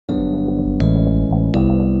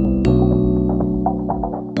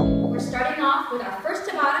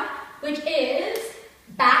which is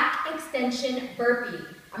back extension burpee.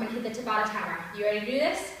 I'm gonna hit the Tabata timer. You ready to do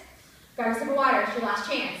this? Grab a sip of water, it's your last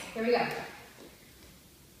chance. Here we go.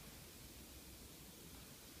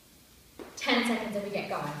 10 seconds and we get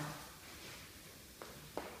going.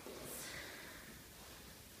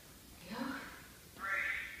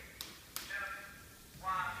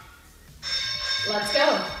 Let's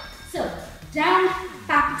go. So, down,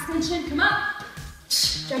 back extension, come up,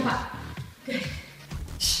 jump up. Good.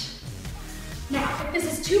 Now, if this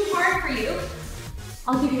is too hard for you,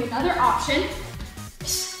 I'll give you another option.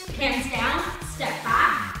 Hands down, step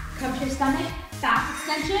back, come to your stomach, back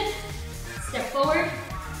extension, step forward,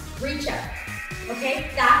 reach up. Okay,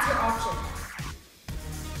 that's your option.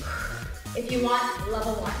 If you want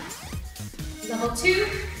level 1. Level 2,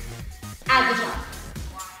 add the jump.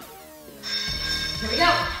 Here we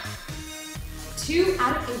go. 2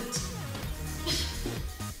 out of 8.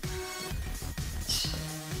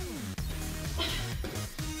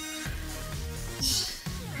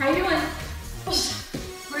 How you doing?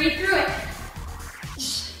 Breathe through it.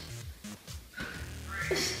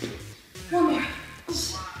 One more.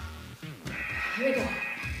 Here we go.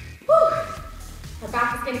 Whew. Our back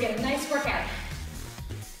is going to get a nice workout.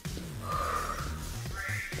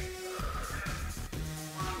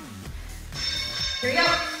 Here we go.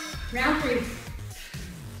 Round 3.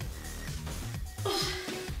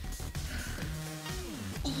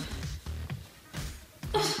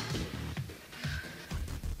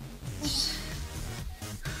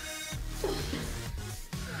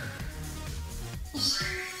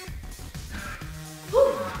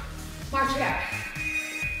 March it out.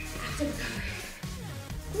 Active recovery.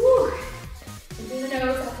 Woo. In through the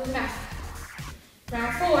nose, up through the mouth.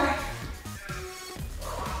 Round 4.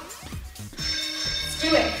 Let's do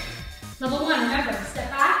it. Level 1, remember, step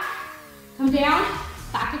back, come down,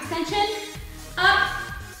 back extension, up,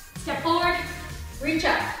 step forward, reach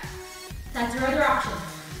up. That's your other option.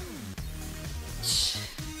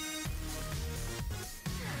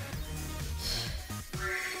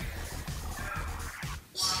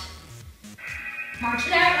 March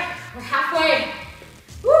it out. We're halfway.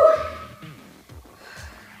 Woo.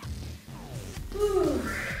 Woo.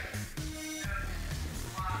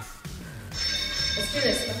 Let's do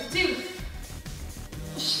this. Level 2.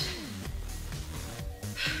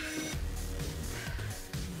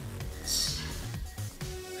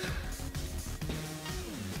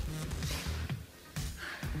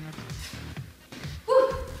 Woo.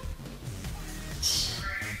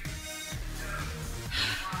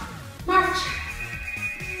 March.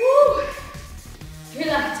 Woo! Your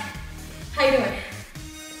left. How you doing?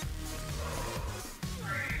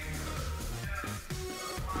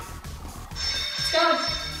 Let's go.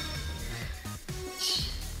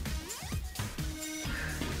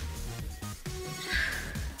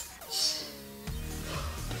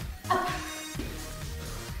 Up.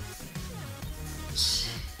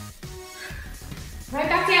 Right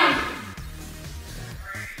back down.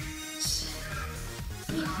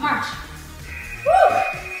 March. Woo!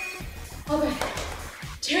 Okay.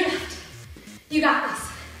 To your left. You got this.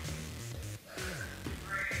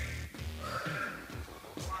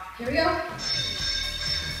 Here we go.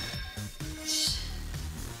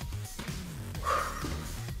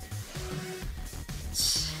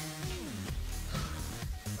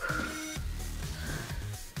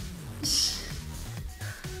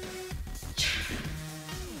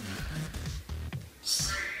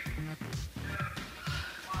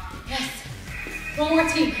 Yes. One more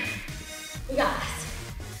team.